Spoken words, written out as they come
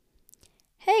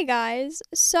Hey guys,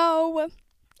 so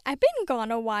I've been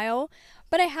gone a while,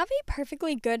 but I have a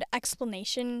perfectly good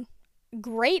explanation,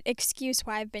 great excuse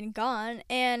why I've been gone,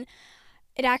 and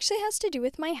it actually has to do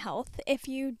with my health. If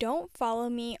you don't follow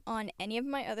me on any of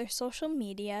my other social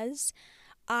medias,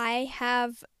 I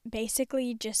have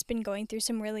basically just been going through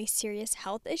some really serious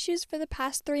health issues for the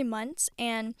past 3 months,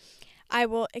 and I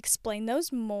will explain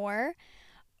those more.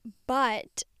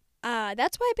 But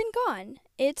that's why I've been gone.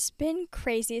 It's been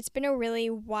crazy. It's been a really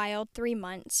wild 3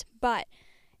 months. But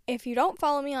if you don't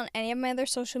follow me on any of my other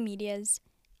social medias,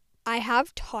 I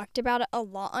have talked about it a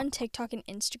lot on TikTok and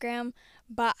Instagram.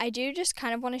 But I do just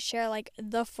kind of want to share like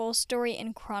the full story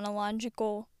in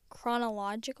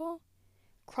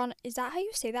is that how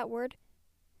you say that word?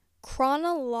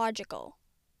 Chronological.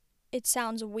 It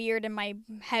sounds weird in my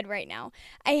head right now.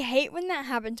 I hate when that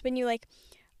happens, when you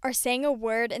are saying a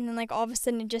word and then all of a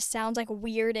sudden it just sounds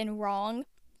weird and wrong.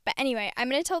 But anyway, I'm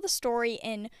going to tell the story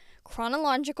in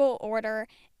chronological order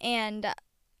and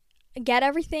get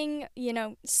everything,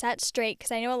 set straight,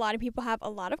 because I know a lot of people have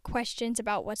a lot of questions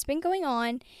about what's been going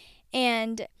on,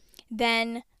 and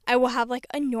then I will have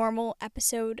a normal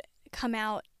episode come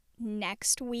out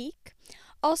next week.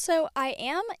 Also, I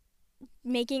am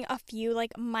making a few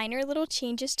minor little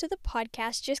changes to the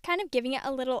podcast, just kind of giving it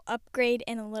a little upgrade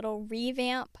and a little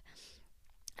revamp.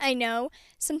 I know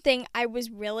something I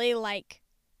was really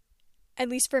at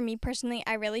least for me personally,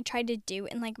 I really tried to do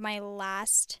in my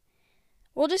last,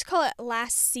 we'll just call it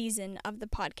last season of the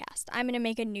podcast. I'm going to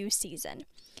make a new season.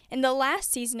 In the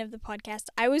last season of the podcast,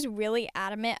 I was really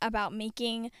adamant about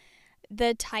making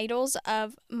the titles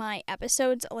of my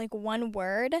episodes one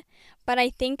word, but I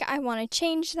think I want to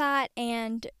change that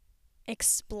and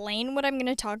explain what I'm going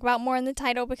to talk about more in the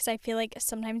title, because I feel like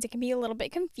sometimes it can be a little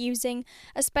bit confusing,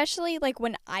 especially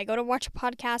when I go to watch a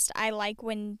podcast. I like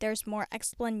when there's more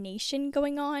explanation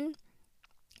going on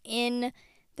in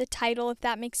the title, if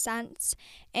that makes sense.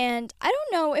 And I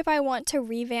don't know if I want to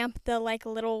revamp the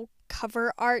little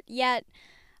cover art yet.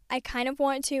 I kind of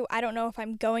want to. I don't know if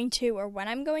I'm going to or when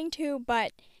I'm going to,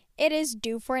 but it is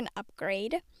due for an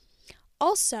upgrade.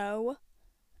 Also,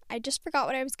 I just forgot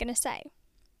what I was going to say.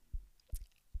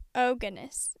 Oh,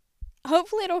 goodness.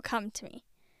 Hopefully it'll come to me.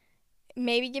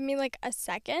 Maybe give me a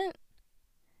second.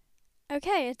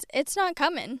 Okay, it's not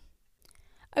coming.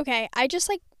 Okay, I just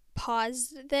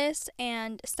paused this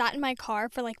and sat in my car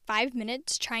for 5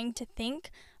 minutes trying to think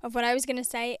of what I was going to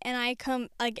say, and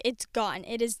it's gone.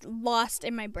 It is lost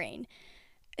in my brain.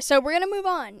 So we're going to move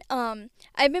on.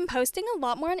 I've been posting a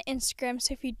lot more on Instagram,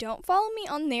 so if you don't follow me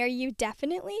on there, you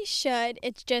definitely should.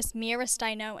 It's just Mia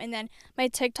Restino, and then my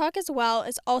TikTok as well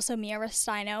is also Mia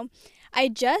Restino. I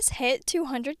just hit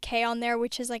 200K on there,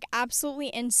 which is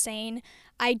absolutely insane.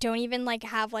 I don't even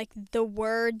have the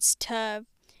words to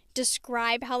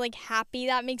describe how happy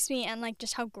that makes me and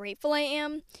just how grateful I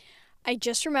am. I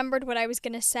just remembered what I was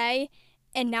going to say,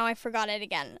 and now I forgot it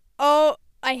again. Oh,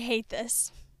 I hate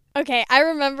this. Okay, I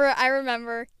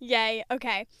remember. Yay.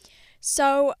 Okay.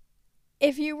 So,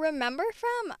 if you remember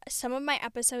from some of my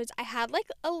episodes, I had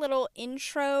a little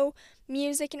intro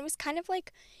music, and it was kind of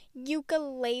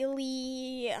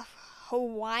ukulele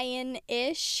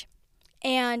Hawaiian-ish,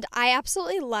 and I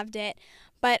absolutely loved it.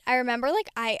 But I remember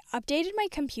I updated my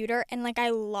computer and I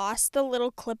lost the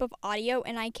little clip of audio,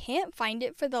 and I can't find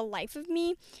it for the life of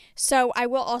me. So I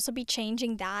will also be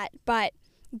changing that. But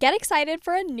get excited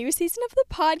for a new season of the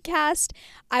podcast.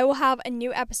 I will have a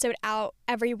new episode out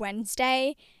every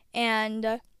Wednesday.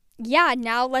 And yeah,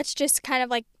 now let's just kind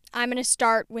of I'm going to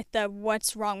start with the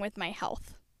what's wrong with my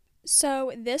health.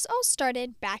 So this all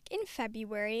started back in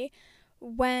February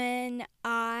when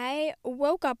I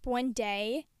woke up one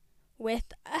day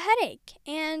with a headache,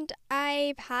 and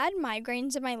I've had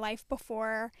migraines in my life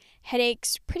before.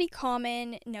 Headaches, pretty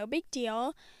common, no big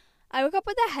deal. I woke up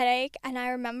with a headache, and I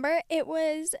remember it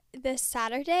was the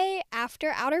Saturday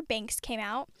after Outer Banks came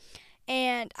out,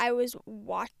 and I was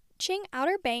watching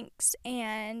Outer Banks,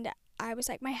 and I was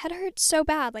my head hurts so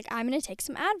bad, I'm gonna take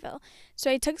some Advil. So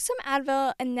I took some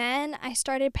Advil, and then I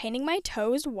started painting my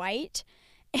toes white.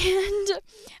 And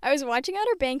I was watching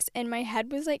Outer Banks, and my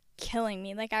head was killing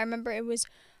me. I remember it was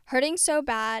hurting so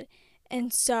bad.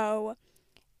 And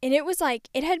it was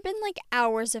it had been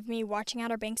hours of me watching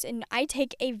Outer Banks. And I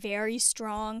take a very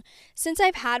strong, since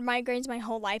I've had migraines my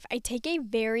whole life, I take a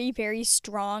very, very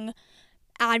strong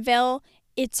Advil.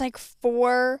 It's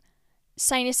for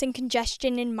sinus and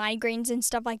congestion and migraines and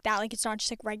stuff like that. It's not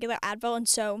just regular Advil. And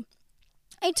so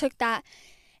I took that.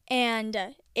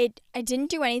 And I didn't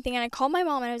do anything, and I called my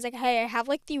mom, and I was hey, I have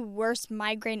the worst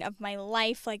migraine of my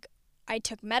life. I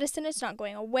took medicine, it's not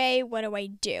going away. What do I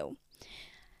do?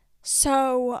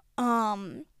 So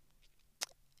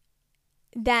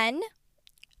then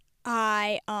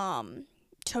I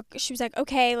she was like,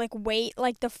 okay, like wait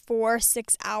like the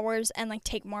 4-6 hours and like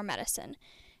take more medicine.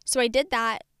 So I did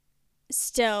that,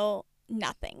 still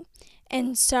nothing.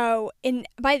 And so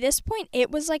by this point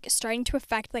it was like starting to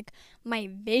affect like my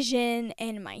vision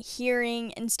and my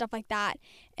hearing and stuff like that.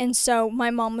 And so my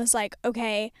mom was like,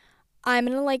 okay, I'm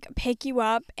gonna like pick you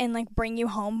up and like bring you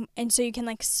home, and so you can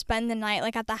like spend the night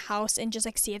like at the house and just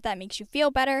like see if that makes you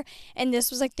feel better. And this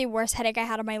was like the worst headache I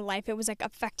had in my life. It was like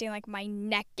affecting like my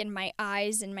neck and my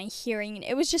eyes and my hearing, and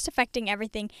it was just affecting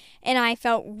everything, and I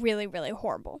felt really, really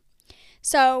horrible.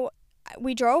 So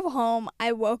we drove home.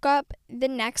 I woke up the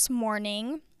next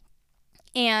morning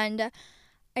and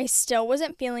I still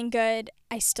wasn't feeling good.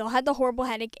 I still had the horrible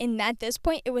headache, and at this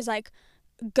point it was like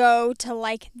go to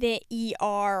like the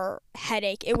ER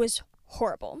headache. It was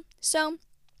horrible. So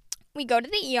we go to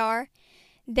the ER.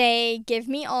 They give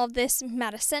me all of this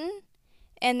medicine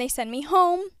and they send me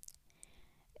home.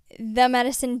 The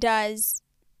medicine does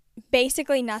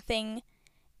basically nothing,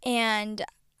 and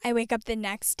I wake up the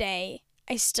next day.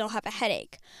 I still have a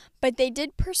headache. But they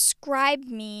did prescribe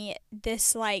me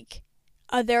this like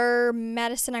other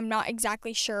medicine. I'm not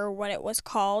exactly sure what it was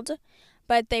called,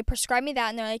 but they prescribed me that,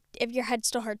 and they're like, if your head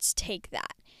still hurts, take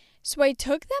that. So I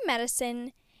took that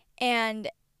medicine, and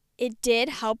it did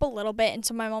help a little bit. And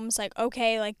so my mom was like,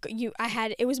 okay, like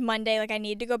it was Monday, like I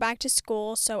needed to go back to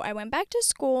school. So I went back to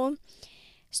school,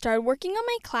 started working on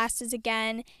my classes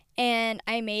again, and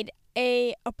I made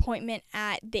a appointment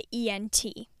at the ENT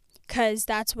because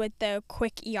that's what the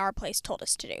quick ER place told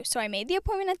us to do. So I made the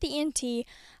appointment at the ENT.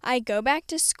 I go back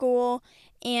to school,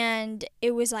 and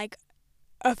it was like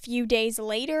a few days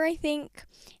later, I think,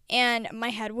 and my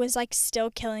head was like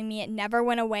still killing me. It never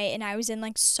went away, and I was in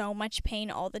like so much pain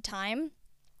all the time.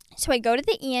 So I go to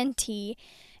the ENT,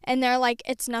 and they're like,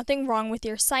 it's nothing wrong with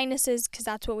your sinuses, because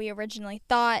that's what we originally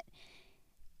thought.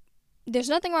 There's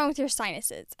nothing wrong with your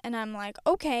sinuses. And I'm like,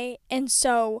 okay. And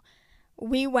so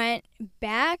we went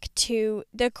back to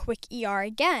the quick ER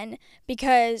again,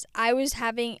 because I was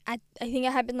having, I think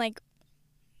it had been like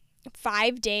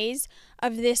 5 days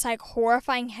of this like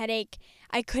horrifying headache.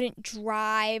 I couldn't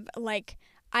drive, like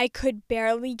I could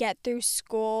barely get through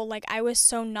school. Like I was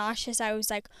so nauseous. I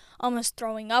was like almost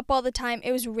throwing up all the time.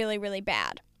 It was really, really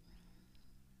bad.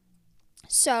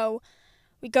 So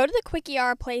we go to the quick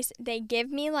ER place. They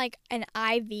give me like an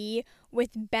IV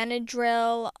with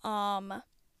Benadryl,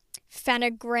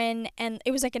 Phenagrin, and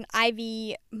it was like an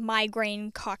IV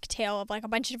migraine cocktail of like a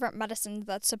bunch of different medicines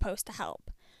that's supposed to help.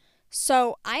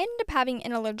 So I ended up having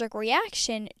an allergic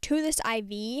reaction to this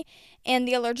IV, and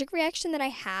the allergic reaction that I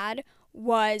had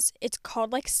was, it's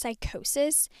called like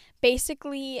psychosis.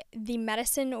 Basically, the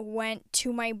medicine went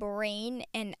to my brain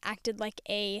and acted like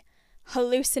a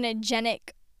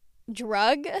hallucinogenic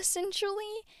drug,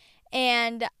 essentially,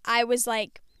 and I was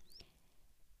like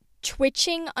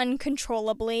twitching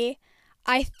uncontrollably.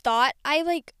 I thought I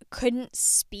like couldn't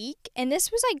speak, and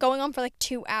this was like going on for like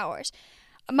 2 hours.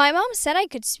 My mom said I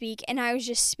could speak, and I was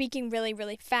just speaking really,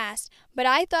 really fast, but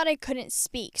I thought I couldn't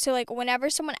speak. So like whenever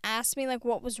someone asked me like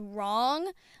what was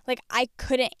wrong, like I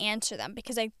couldn't answer them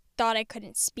because I thought I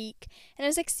couldn't speak. And I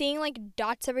was like seeing like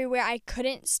dots everywhere. I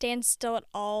couldn't stand still at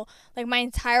all. Like my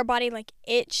entire body like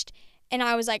itched, and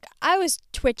I was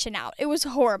twitching out. It was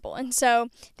horrible. And so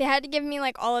they had to give me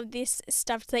like all of this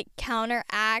stuff to like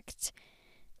counteract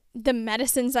the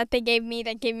medicines that they gave me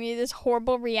that gave me this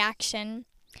horrible reaction.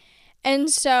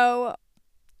 And so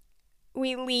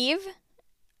we leave.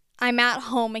 I'm at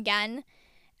home again.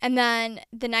 And then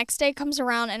the next day comes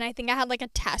around, and I think I had like a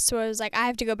test. So I was like, I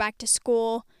have to go back to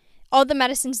school. All the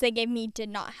medicines they gave me did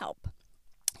not help.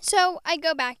 So I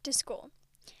go back to school.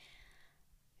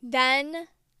 Then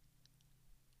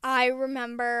I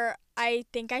remember, I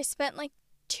think I spent like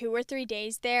 2 or 3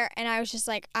 days there, and I was just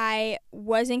like, I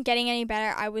wasn't getting any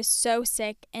better. I was so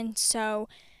sick. And so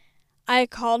I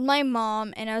called my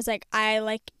mom, and I was like, I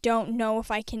like don't know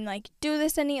if I can like do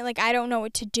this I don't know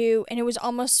what to do. And it was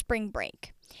almost spring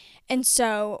break. And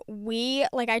so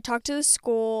I talked to the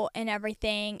school and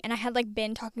everything, and I had like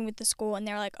been talking with the school, and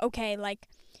they were like, okay, like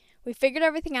we figured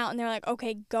everything out, and they're like,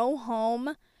 okay, go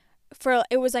home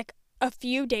it was like a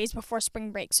few days before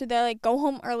spring break. So they're like, go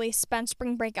home early, spend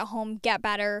spring break at home, get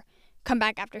better, come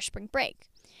back after spring break.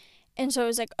 And so I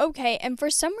was like, okay. And for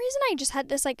some reason, I just had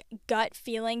this like gut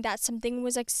feeling that something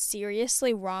was like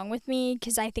seriously wrong with me,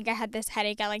 because I think I had this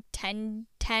headache at like 10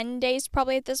 days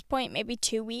probably at this point, maybe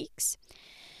 2 weeks.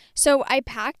 So I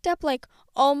packed up like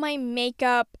all my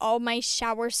makeup, all my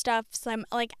shower stuff, some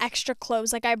like extra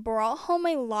clothes. Like I brought home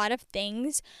a lot of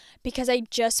things because I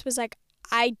just was like,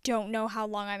 I don't know how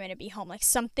long I'm going to be home. Like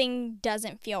something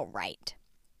doesn't feel right.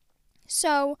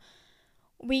 So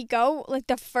we go, like,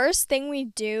 the first thing we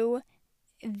do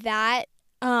that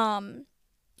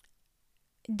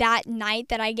that night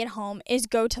that I get home is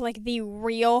go to, like, the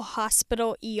real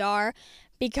hospital ER,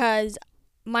 because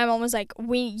my mom was like,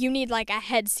 you need, like, a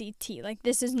head CT. Like,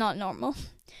 this is not normal.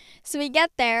 So we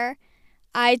get there.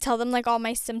 I tell them, like, all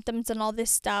my symptoms and all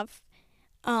this stuff.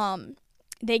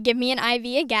 They give me an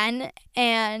IV again,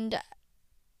 and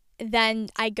then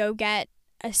I go get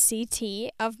a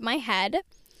CT of my head.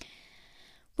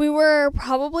 We were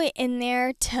probably in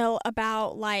there till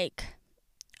about, like,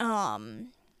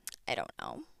 I don't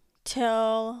know,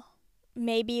 till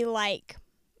maybe like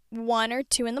 1 or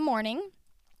 2 in the morning.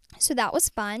 So that was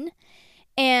fun.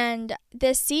 And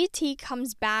the CT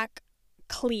comes back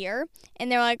clear,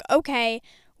 and they're like, okay,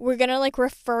 we're gonna, like,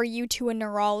 refer you to a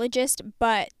neurologist.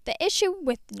 But the issue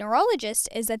with neurologists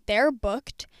is that they're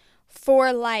booked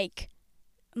for like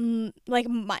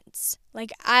months.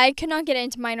 Like, I could not get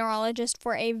into my neurologist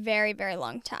for a very, very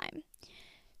long time.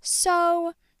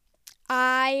 So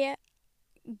we're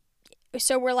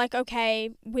like, okay,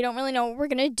 we don't really know what we're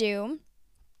gonna do.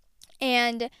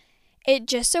 And it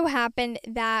just so happened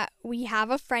that we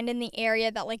have a friend in the area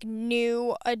that, like,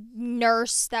 knew a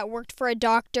nurse that worked for a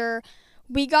doctor.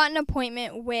 We got an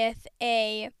appointment with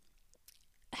a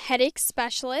headache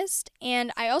specialist,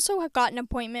 and I also got an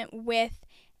appointment with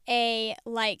a,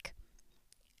 like,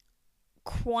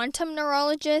 quantum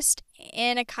neurologist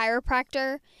and a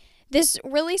chiropractor. This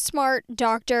really smart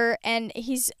doctor, and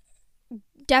he's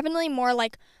definitely more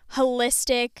like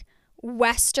holistic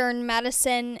Western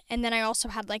medicine. And then I also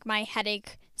had, like, my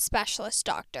headache specialist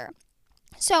doctor.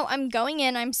 So I'm going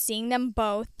in, I'm seeing them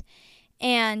both,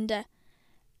 and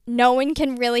no one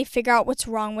can really figure out what's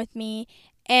wrong with me.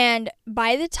 And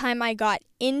by the time I got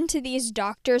into these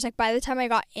doctors, like, by the time I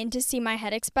got in to see my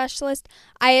headache specialist,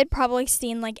 I had probably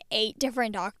seen, like, 8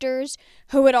 different doctors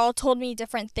who had all told me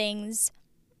different things.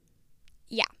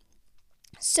 Yeah.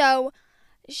 So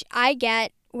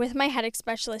with my headache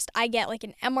specialist, I get, like,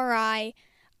 an MRI,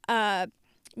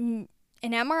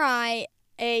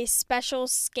 a special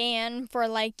scan for,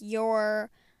 like, to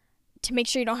make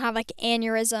sure you don't have, like,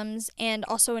 aneurysms, and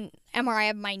also an MRI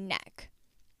of my neck.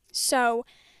 So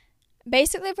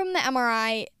basically from the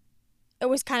MRI, it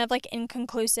was kind of, like,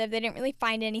 inconclusive. They didn't really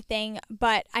find anything,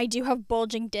 but I do have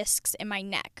bulging discs in my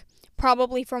neck,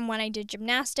 probably from when I did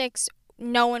gymnastics.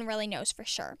 No one really knows for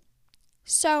sure.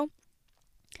 So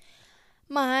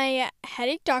my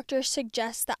headache doctor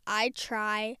suggests that I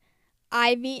try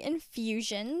IV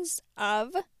infusions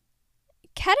of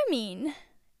ketamine,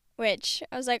 which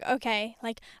I was like, okay,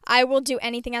 like, I will do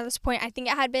anything at this point. I think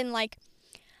it had been, like,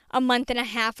 a month and a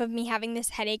half of me having this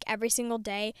headache every single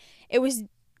day. It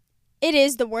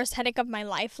is the worst headache of my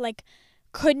life. Like,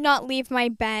 could not leave my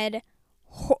bed.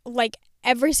 Like,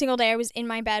 every single day I was in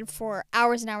my bed for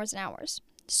hours and hours and hours.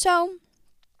 So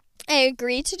I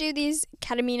agreed to do these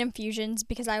ketamine infusions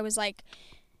because I was like,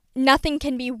 nothing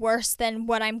can be worse than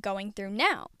what I'm going through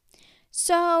now.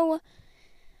 So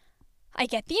I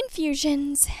get the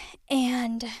infusions,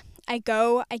 and I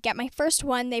get my first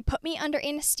one. They put me under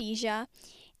anesthesia,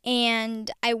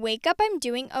 and I wake up, I'm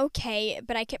doing okay,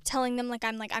 but I kept telling them,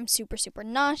 I'm super, super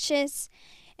nauseous.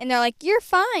 And they're like, you're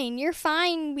fine.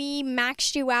 We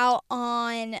maxed you out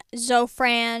on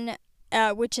Zofran,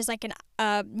 which is like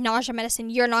a nausea medicine.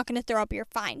 You're not going to throw up. You're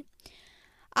fine.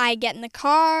 I get in the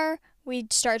car. We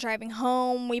start driving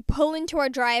home. We pull into our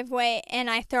driveway, and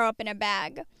I throw up in a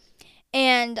bag.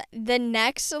 And the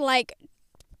next,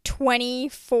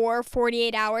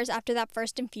 48 hours after that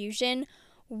first infusion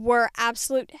were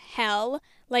absolute hell.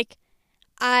 Like,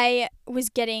 I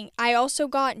also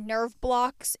got nerve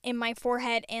blocks in my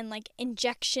forehead and,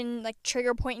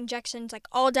 trigger point injections,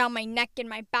 all down my neck and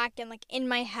my back and, in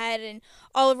my head and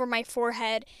all over my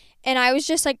forehead. And I was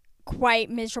just, quite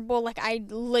miserable. I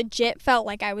legit felt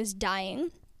like I was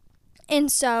dying. And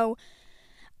so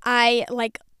I,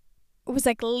 was,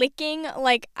 licking.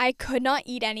 I could not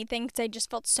eat anything because I just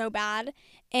felt so bad.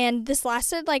 And this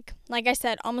lasted, like I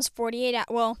said, almost 48 hours.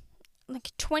 Well,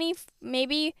 20,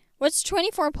 maybe. What's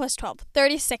 24 plus 12?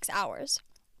 36 hours.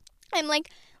 I'm,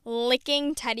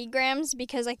 licking Teddy Grahams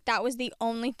because, that was the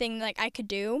only thing, I could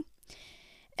do.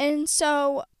 And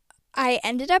so I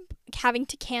ended up having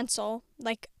to cancel,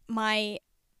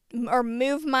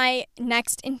 move my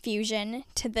next infusion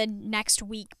to the next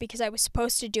week because I was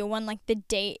supposed to do one, the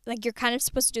date. You're kind of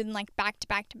supposed to do them, back to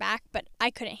back to back, but I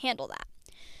couldn't handle that.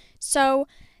 So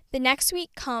the next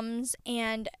week comes,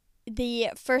 and the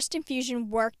first infusion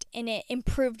worked, and it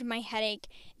improved my headache.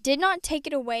 Did not take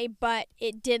it away, but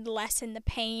it did lessen the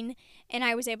pain, and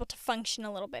I was able to function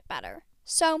a little bit better.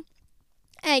 So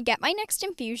I get my next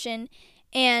infusion,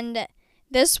 and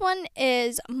this one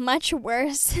is much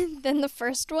worse than the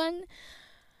first one.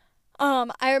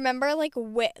 I remember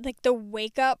the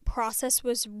wake up process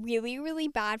was really, really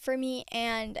bad for me,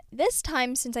 and this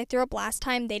time, since I threw up last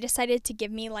time, they decided to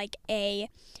give me like a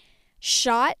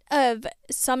shot of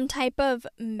some type of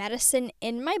medicine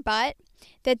in my butt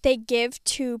that they give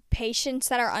to patients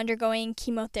that are undergoing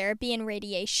chemotherapy and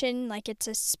radiation. Like, it's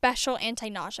a special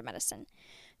anti-nausea medicine.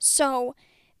 So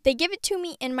they give it to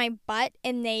me in my butt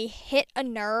and they hit a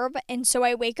nerve, and so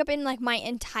I wake up and like my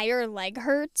entire leg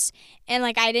hurts, and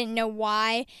like I didn't know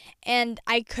why, and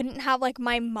I couldn't have like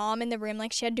my mom in the room.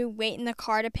 Like, she had to wait in the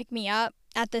car to pick me up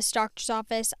at this doctor's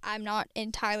office. I'm not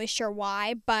entirely sure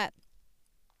why, but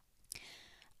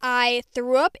I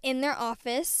threw up in their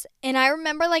office, and I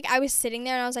remember like I was sitting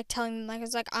there and I was like telling them, like, I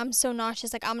was like, I'm so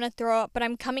nauseous, like I'm gonna throw up, but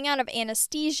I'm coming out of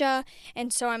anesthesia,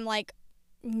 and so I'm like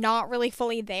not really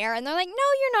fully there, and they're like, no,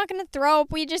 you're not gonna throw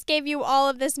up, we just gave you all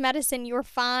of this medicine, you're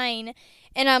fine.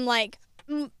 And I'm like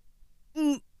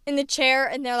in the chair,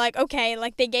 and they're like, okay.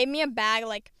 Like, they gave me a bag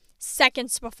like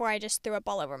seconds before I just threw up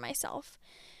all over myself.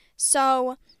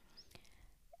 So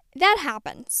that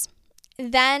happens.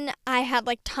 Then I had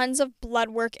like tons of blood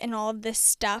work and all of this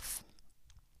stuff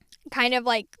kind of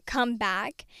like come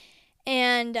back,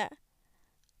 and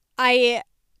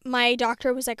my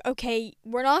doctor was like, okay,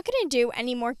 we're not going to do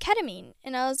any more ketamine.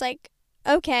 And I was like,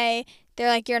 okay. They're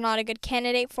like, you're not a good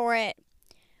candidate for it.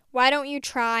 Why don't you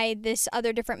try this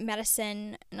other different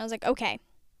medicine? And I was like, okay.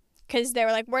 Because they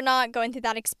were like, we're not going through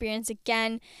that experience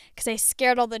again, because I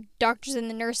scared all the doctors and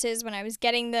the nurses when I was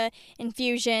getting the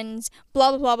infusions, blah,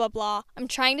 blah, blah, blah, blah. I'm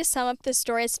trying to sum up this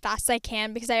story as fast as I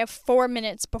can because I have 4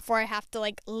 minutes before I have to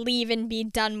like leave and be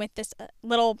done with this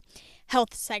little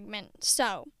health segment.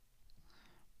 So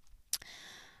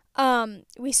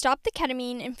we stopped the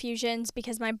ketamine infusions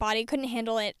because my body couldn't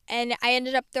handle it, and I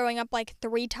ended up throwing up like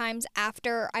 3 times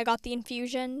after I got the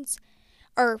infusions,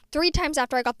 or 3 times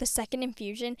after I got the second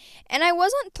infusion. And I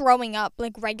wasn't throwing up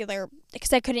like regular,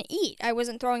 because I couldn't eat. I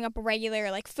wasn't throwing up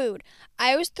regular like food.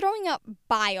 I was throwing up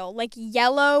bile, like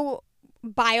yellow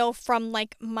bile from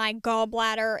like my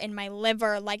gallbladder and my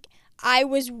liver. Like, I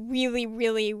was really,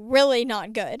 really, really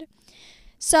not good.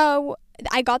 So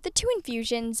I got the 2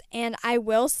 infusions, and I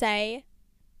will say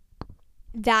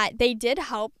that they did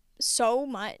help so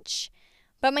much,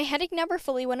 but my headache never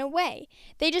fully went away.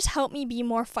 They just helped me be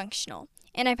more functional.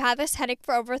 And I've had this headache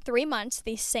for over 3 months,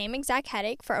 the same exact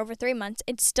headache for over 3 months.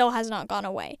 It still has not gone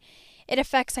away. It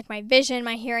affects like my vision,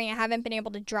 my hearing. I haven't been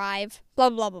able to drive, blah,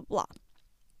 blah, blah, blah.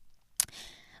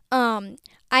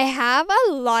 I have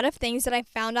a lot of things that I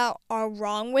found out are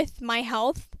wrong with my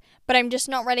health, but I'm just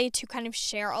not ready to kind of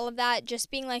share all of that.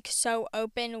 Just being like so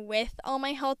open with all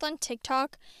my health on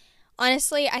TikTok.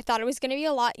 Honestly, I thought it was going to be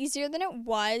a lot easier than it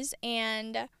was,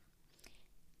 and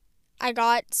I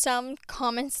got some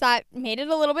comments that made it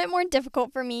a little bit more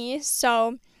difficult for me.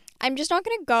 So I'm just not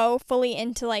going to go fully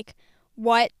into like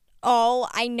what all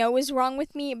I know is wrong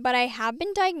with me, but I have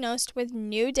been diagnosed with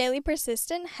new daily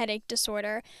persistent headache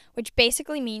disorder, which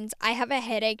basically means I have a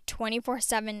headache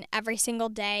 24/7 every single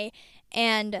day,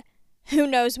 and who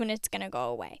knows when it's going to go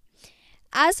away.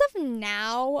 As of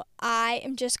now, I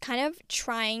am just kind of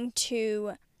trying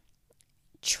to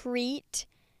treat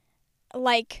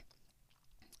like,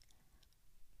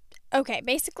 okay,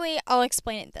 basically I'll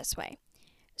explain it this way.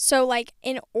 So like,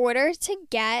 in order to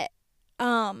get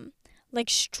like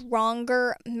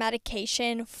stronger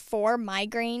medication for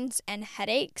migraines and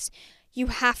headaches, you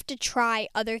have to try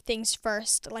other things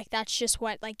first. Like, that's just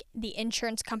what like the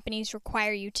insurance companies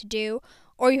require you to do,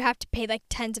 or you have to pay like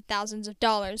tens of thousands of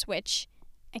dollars, which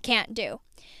I can't do.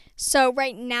 So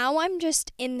right now I'm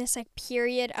just in this like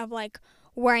period of like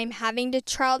where I'm having to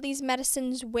trial these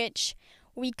medicines, which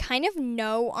we kind of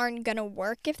know aren't gonna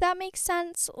work, if that makes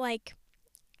sense. Like,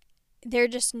 they're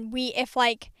just,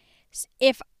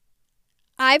 if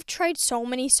I've tried so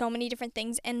many different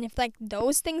things, and if like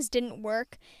those things didn't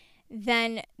work,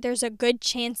 then there's a good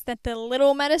chance that the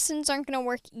little medicines aren't going to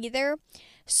work either.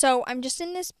 So I'm just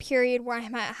in this period where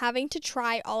I'm having to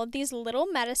try all of these little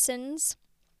medicines,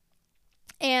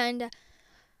 and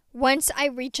once I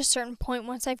reach a certain point,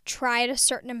 once I've tried a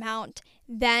certain amount,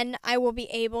 then I will be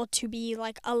able to be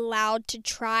like allowed to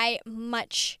try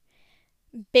much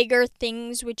bigger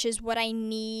things, which is what I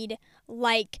need,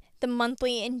 like the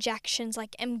monthly injections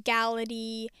like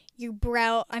Emgality,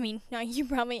 Emgality,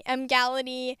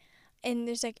 and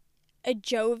there's like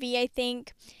Ajovy, I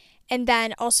think. And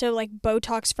then also like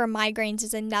Botox for migraines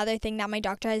is another thing that my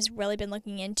doctor has really been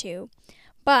looking into.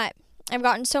 But I've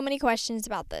gotten so many questions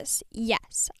about this.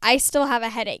 Yes, I still have a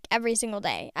headache every single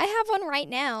day. I have one right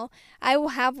now. I will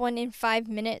have one in 5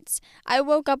 minutes. I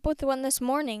woke up with one this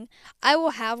morning. I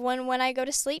will have one when I go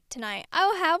to sleep tonight. I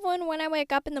will have one when I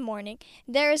wake up in the morning.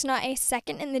 There is not a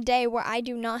second in the day where I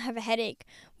do not have a headache,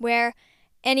 where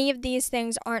any of these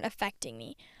things aren't affecting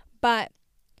me. But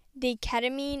the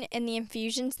ketamine and the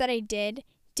infusions that I did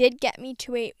get me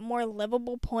to a more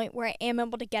livable point where I am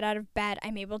able to get out of bed.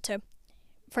 I'm able to,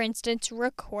 for instance,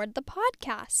 record the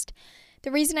podcast.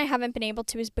 The reason I haven't been able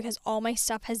to is because all my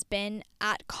stuff has been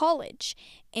at college,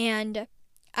 and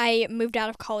I moved out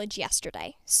of college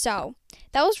yesterday. So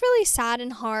that was really sad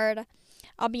and hard.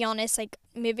 I'll be honest, like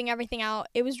moving everything out,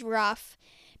 it was rough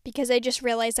because I just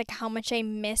realized like how much I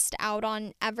missed out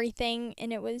on everything,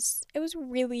 and it was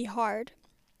really hard.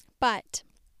 But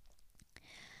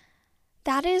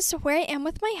that is where I am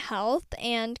with my health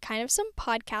and kind of some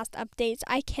podcast updates.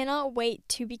 I cannot wait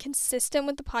to be consistent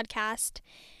with the podcast,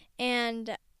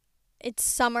 and it's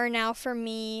summer now for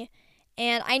me.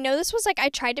 And I know this was I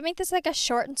tried to make this like as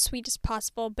short and sweet as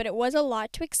possible, but it was a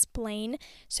lot to explain.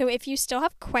 So if you still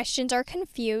have questions or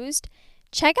confused,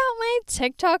 check out my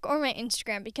TikTok or my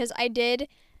Instagram, because I did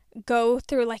go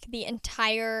through the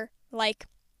entire,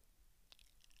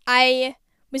 I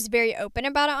was very open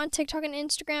about it on TikTok and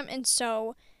Instagram, and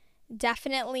so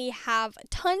definitely have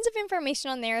tons of information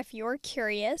on there if you're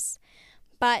curious.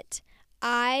 But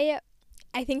I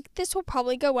think this will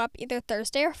probably go up either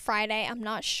Thursday or Friday. I'm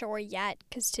not sure yet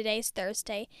because today's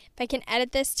Thursday. If I can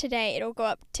edit this today, it'll go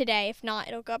up today. If not,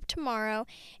 it'll go up tomorrow.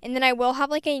 And then I will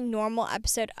have a normal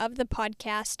episode of the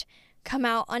podcast come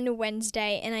out on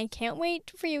Wednesday, and I can't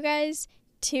wait for you guys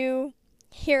to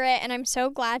hear it, and I'm so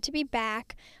glad to be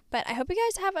back. But I hope you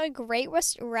guys have a great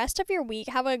rest of your week.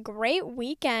 Have a great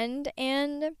weekend,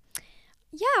 and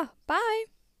yeah, bye.